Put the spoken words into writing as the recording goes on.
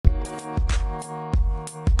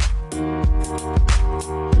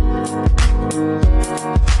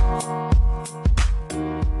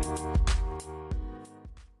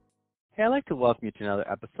like to welcome you to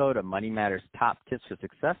another episode of Money Matters Top Tips for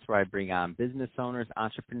Success, where I bring on business owners,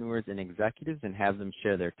 entrepreneurs, and executives and have them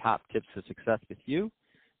share their top tips for success with you.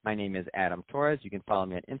 My name is Adam Torres. You can follow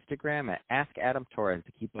me on Instagram at AskAdamTorres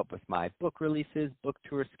to keep up with my book releases, book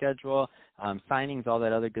tour schedule, signings, all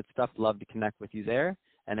that other good stuff. Love to connect with you there.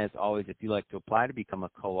 And as always, if you'd like to apply to become a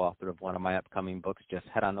co-author of one of my upcoming books, just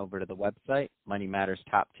head on over to the website,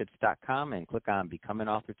 moneymatterstoptips.com, and click on Become an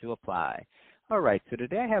Author to apply. All right, so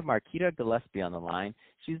today I have Marquita Gillespie on the line.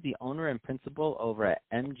 She's the owner and principal over at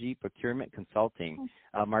MG Procurement Consulting.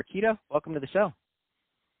 Marquita, welcome to the show.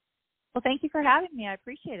 Well, thank you for having me. I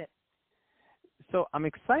appreciate it. So I'm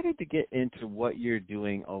excited to get into what you're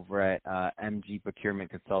doing over at MG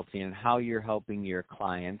Procurement Consulting and how you're helping your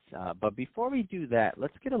clients. But before we do that,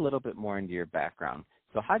 let's get a little bit more into your background.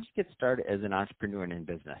 So how did you get started as an entrepreneur and in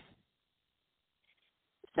business?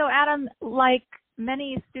 So, Adam, like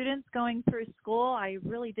many students going through school, I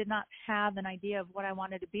really did not have an idea of what I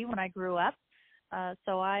wanted to be when I grew up.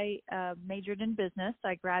 So I majored in business.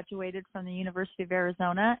 I graduated from the University of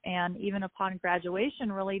Arizona, and even upon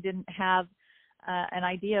graduation, really didn't have an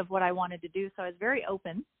idea of what I wanted to do. So I was very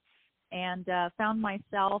open and found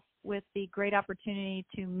myself with the great opportunity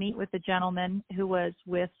to meet with a gentleman who was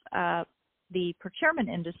with the procurement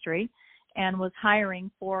industry and was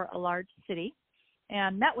hiring for a large city,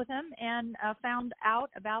 and met with him and found out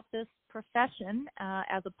about this profession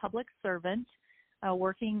as a public servant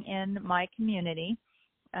working in my community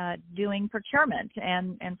doing procurement.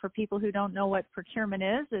 And for people who don't know what procurement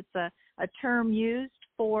is, it's a term used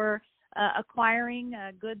for acquiring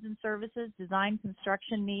goods and services, design,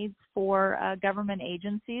 construction needs for government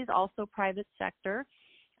agencies, also private sector.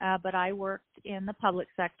 But I worked in the public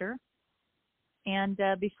sector. And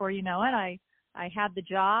before you know it, I had the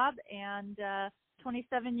job, and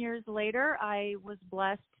 27 years later, I was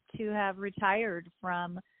blessed to have retired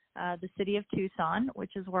from the city of Tucson,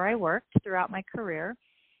 which is where I worked throughout my career,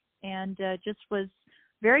 and just was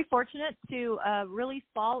very fortunate to really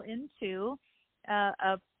fall into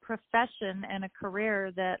a profession and a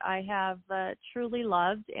career that I have truly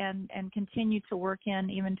loved and continue to work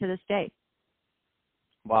in even to this day.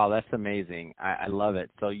 Wow, that's amazing. I love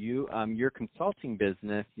it. So you, your consulting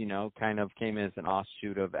business, kind of came as an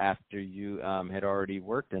offshoot of after you had already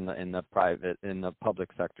worked in the public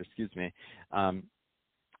sector,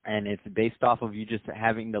 and it's based off of you just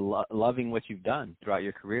having loving what you've done throughout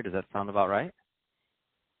your career. Does that sound about right?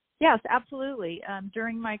 Yes, absolutely.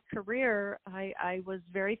 During my career, I was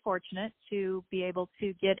very fortunate to be able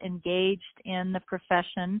to get engaged in the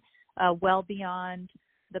profession well beyond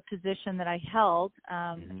the position that I held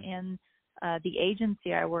in the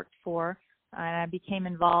agency I worked for. And I became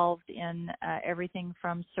involved in everything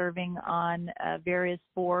from serving on various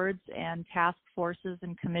boards and task forces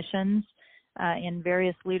and commissions in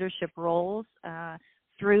various leadership roles.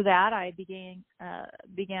 Through that, I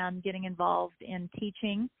began getting involved in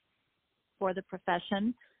teaching for the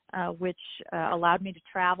profession, which allowed me to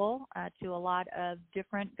travel to a lot of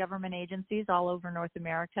different government agencies all over North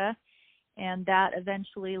America. And that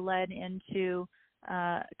eventually led into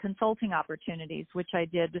consulting opportunities, which I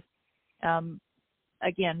did,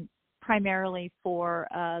 again, primarily for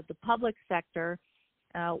the public sector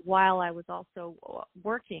while I was also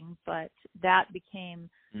working. But that became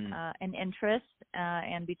an interest,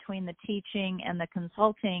 and between the teaching and the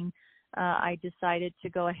consulting, I decided to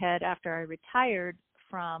go ahead after I retired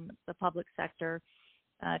from the public sector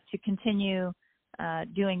to continue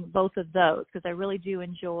doing both of those, because I really do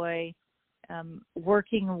enjoy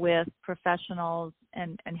working with professionals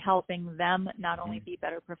and helping them not only be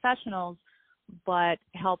better professionals, but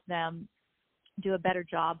help them do a better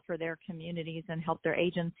job for their communities and help their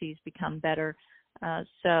agencies become better.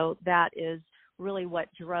 So that is really what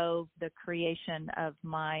drove the creation of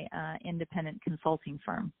my independent consulting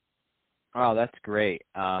firm. Oh, that's great.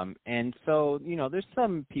 And so, there's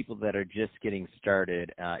some people that are just getting started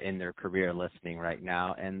in their career listening right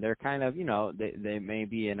now, and they're kind of, they may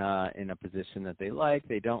be in a position that they like,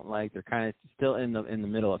 they don't like, they're kind of still in the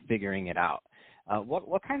middle of figuring it out.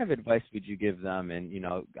 What kind of advice would you give them, and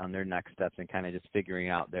on their next steps and kind of just figuring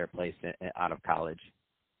out their place out of college?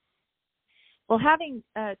 Well, having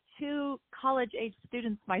two college-age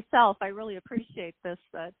students myself, I really appreciate this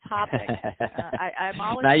topic. I'm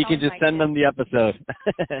always now you can just send them the episode.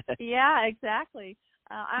 Yeah, exactly.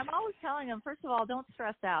 I'm always telling them, first of all, don't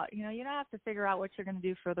stress out. You don't have to figure out what you're going to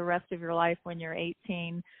do for the rest of your life when you're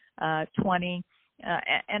 18, 20.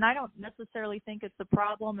 And I don't necessarily think it's a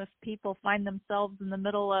problem if people find themselves in the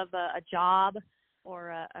middle of a job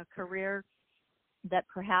or a career that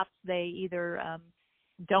perhaps they either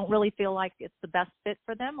don't really feel like it's the best fit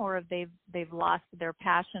for them, or if they've lost their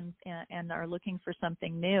passions and are looking for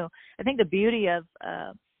something new. I think the beauty of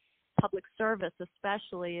public service,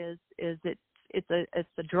 especially, is it's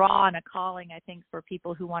a draw and a calling, I think, for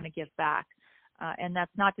people who want to give back, and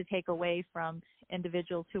that's not to take away from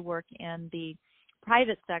individuals who work in the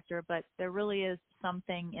private sector, but there really is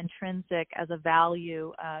something intrinsic as a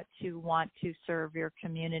value to want to serve your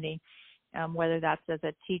community, whether that's as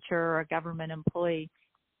a teacher or a government employee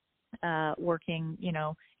working,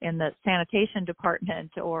 in the sanitation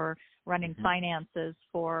department or running finances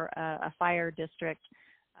for a fire district.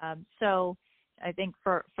 So I think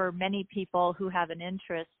for many people who have an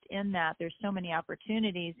interest in that, there's so many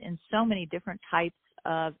opportunities in so many different types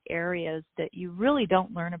of areas that you really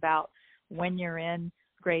don't learn about when you're in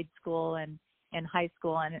grade school and high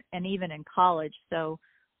school and even in college. So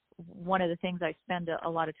one of the things I spend a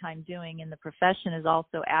lot of time doing in the profession is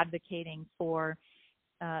also advocating for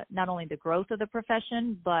not only the growth of the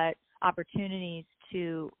profession, but opportunities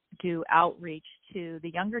to do outreach to the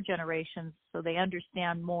younger generations so they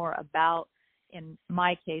understand more about, in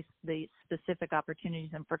my case, the specific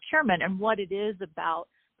opportunities in procurement and what it is about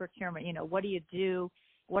procurement. What do you do?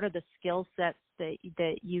 What are the skill sets that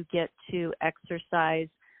you get to exercise?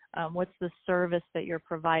 What's the service that you're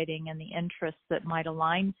providing and the interests that might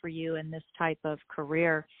align for you in this type of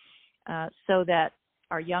career, so that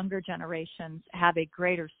our younger generations have a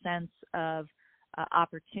greater sense of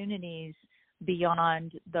opportunities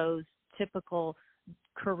beyond those typical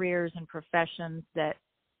careers and professions that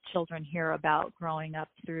children hear about growing up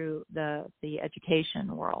through the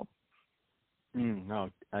education world. No,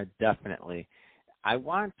 definitely. I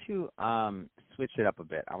want to switch it up a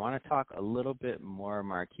bit. I want to talk a little bit more,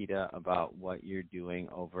 Marquita, about what you're doing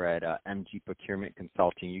over at MG Procurement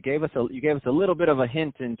Consulting. You gave us a little bit of a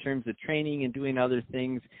hint in terms of training and doing other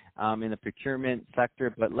things in the procurement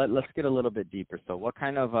sector, but let's get a little bit deeper. So, what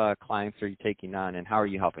kind of clients are you taking on, and how are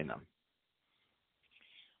you helping them?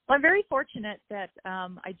 Well, I'm very fortunate that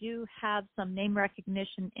I do have some name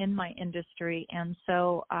recognition in my industry, and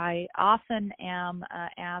so I often am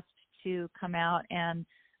asked to come out and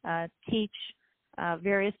teach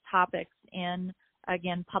various topics in,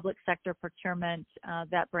 again, public sector procurement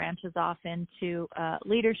that branches off into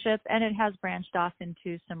leadership, and it has branched off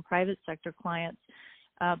into some private sector clients.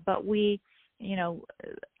 But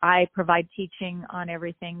I provide teaching on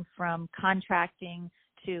everything from contracting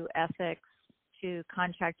to ethics to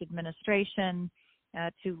contract administration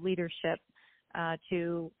to leadership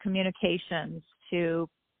to communications to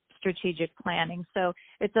strategic planning. So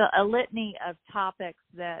it's a litany of topics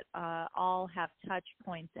that all have touch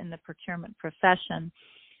points in the procurement profession.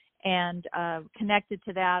 And connected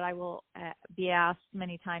to that, I will be asked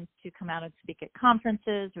many times to come out and speak at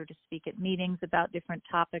conferences or to speak at meetings about different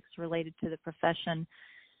topics related to the profession.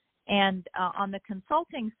 And on the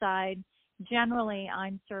consulting side, generally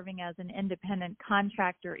I'm serving as an independent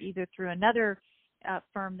contractor, either through another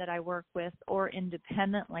firm that I work with or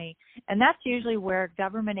independently. And that's usually where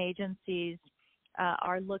government agencies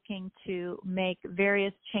are looking to make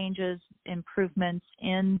various changes, improvements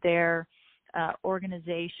in their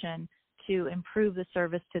organization to improve the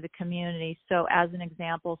service to the community. So as an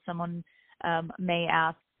example, someone may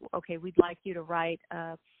ask, okay, we'd like you to write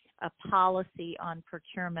a policy on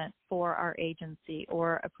procurement for our agency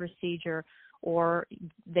or a procedure, or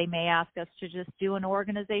they may ask us to just do an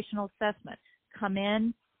organizational assessment. Come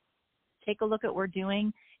in, take a look at what we're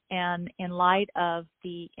doing, and in light of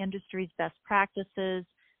the industry's best practices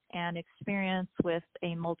and experience with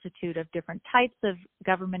a multitude of different types of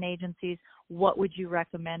government agencies, what would you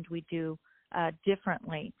recommend we do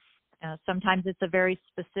differently? Sometimes it's a very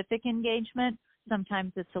specific engagement.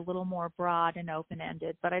 Sometimes it's a little more broad and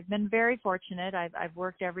open-ended. But I've been very fortunate. I've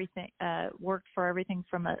worked for everything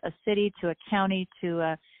from a city to a county to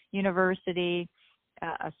a university,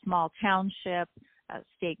 a small township,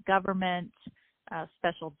 state government,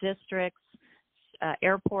 special districts,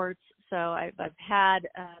 airports. So I've had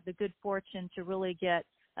the good fortune to really get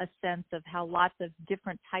a sense of how lots of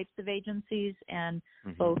different types of agencies and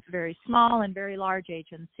both very small and very large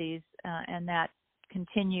agencies, and that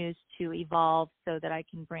continues to evolve so that I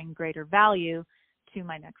can bring greater value to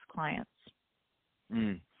my next clients.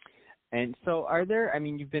 And so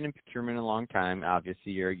you've been in procurement a long time.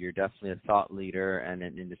 Obviously, you're definitely a thought leader and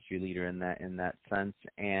an industry leader in that sense,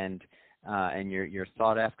 and you're a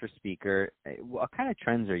sought after speaker. What kind of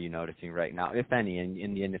trends are you noticing right now, if any,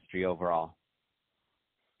 in the industry overall?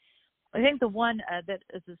 I think the one that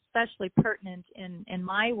is especially pertinent in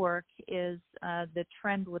my work is the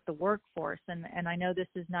trend with the workforce, and I know this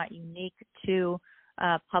is not unique to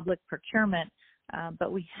public procurement,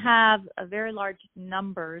 But we have a very large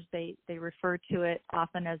numbers. They refer to it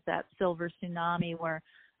often as that silver tsunami, where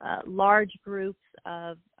large groups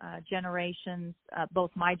of generations,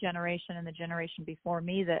 both my generation and the generation before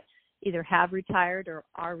me, that either have retired or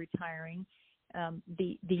are retiring.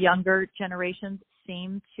 The younger generations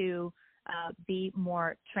seem to be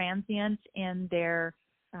more transient in their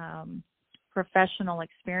professional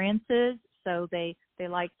experiences. So they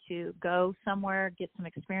like to go somewhere, get some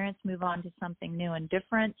experience, move on to something new and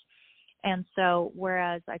different. And so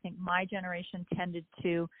whereas I think my generation tended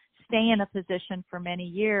to stay in a position for many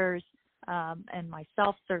years, and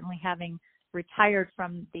myself certainly having retired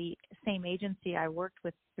from the same agency I worked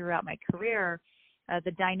with throughout my career,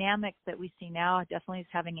 the dynamics that we see now definitely is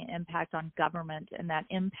having an impact on government, and that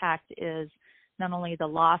impact is not only the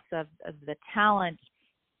loss of the talent,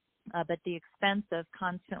 but the expense of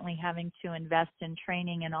constantly having to invest in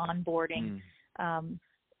training and onboarding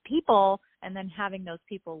people, and then having those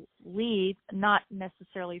people leave, not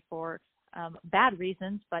necessarily for bad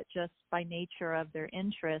reasons, but just by nature of their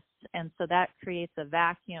interests. And so that creates a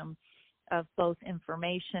vacuum of both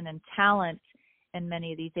information and talent in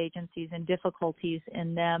many of these agencies, and difficulties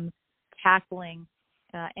in them tackling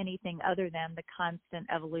anything other than the constant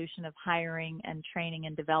evolution of hiring and training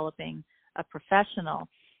and developing a professional.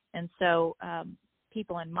 And so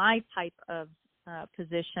people in my type of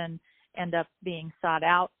position end up being sought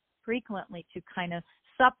out frequently to kind of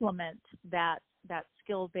supplement that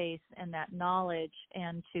skill base and that knowledge,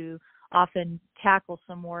 and to often tackle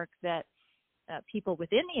some work that people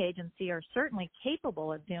within the agency are certainly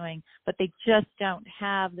capable of doing, but they just don't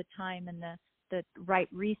have the time and the right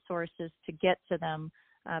resources to get to them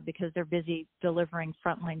because they're busy delivering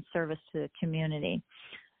frontline service to the community.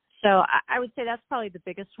 So I would say that's probably the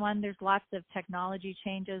biggest one. There's lots of technology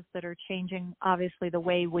changes that are changing, obviously, the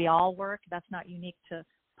way we all work. That's not unique to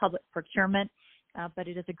public procurement, but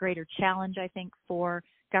it is a greater challenge, I think, for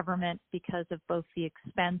government because of both the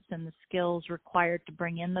expense and the skills required to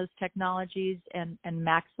bring in those technologies and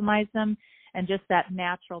maximize them, and just that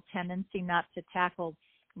natural tendency not to tackle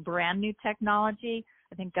brand new technology.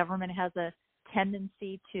 I think government has a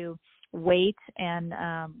tendency to wait and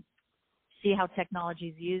see how technology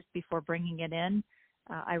is used before bringing it in.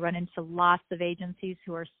 I run into lots of agencies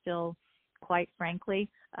who are still, quite frankly,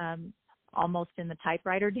 almost in the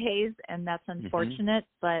typewriter days, and that's unfortunate,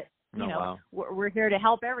 but you know, we're here to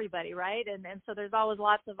help everybody, right? And so there's always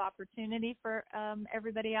lots of opportunity for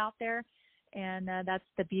everybody out there, and that's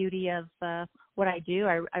the beauty of what I do.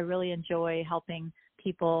 I really enjoy helping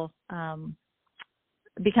people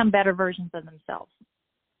become better versions of themselves.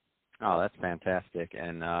 Oh, that's fantastic,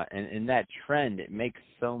 and that trend, it makes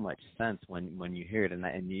so much sense when you hear it,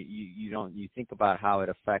 and you think about how it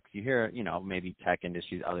affects. You hear, maybe tech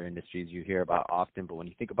industries, other industries you hear about often, but when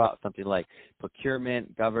you think about something like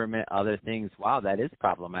procurement, government, other things, wow, that is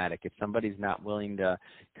problematic. If somebody's not willing to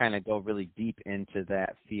kind of go really deep into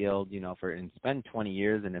that field, and spend 20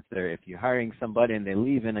 years, and if you're hiring somebody and they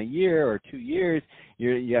leave in a year or 2 years,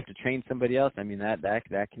 you have to train somebody else. I mean,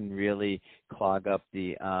 that can really clog up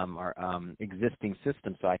the existing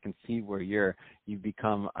system. So I can see where you've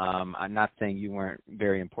become. I'm not saying you weren't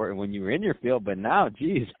very important when you were in your field, but now,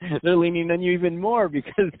 geez, they're leaning on you even more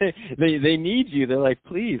because they need you. They're like,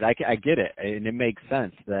 please, I get it, and it makes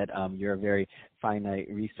sense that you're a very finite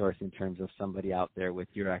resource in terms of somebody out there with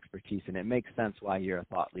your expertise, and it makes sense why you're a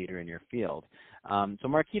thought leader in your field. So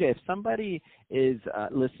Marquita, if somebody is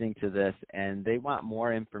listening to this and they want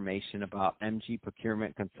more information about MG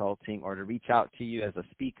Procurement Consulting, or to reach out to you as a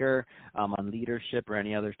speaker on leadership or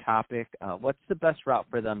any other topic, what's the best route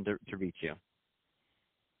for them to reach you?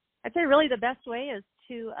 I'd say really the best way is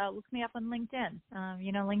to look me up on LinkedIn.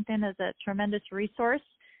 LinkedIn is a tremendous resource,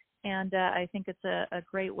 and I think it's a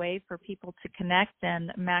great way for people to connect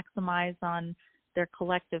and maximize on their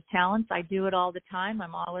collective talents. I do it all the time.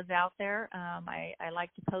 I'm always out there. I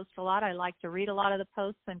like to post a lot. I like to read a lot of the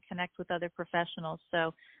posts and connect with other professionals.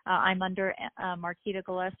 So I'm under Marquita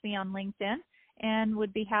Gillespie on LinkedIn, and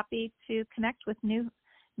would be happy to connect with new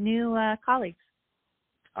colleagues.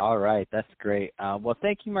 All right, that's great. Well,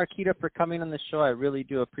 thank you, Marquita, for coming on the show. I really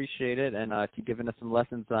do appreciate it, and to giving us some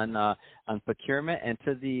lessons on procurement. And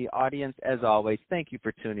to the audience, as always, thank you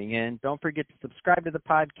for tuning in. Don't forget to subscribe to the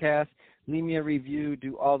podcast, leave me a review,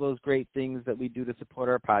 do all those great things that we do to support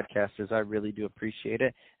our podcasters. I really do appreciate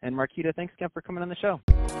it. And Marquita, thanks again for coming on the show.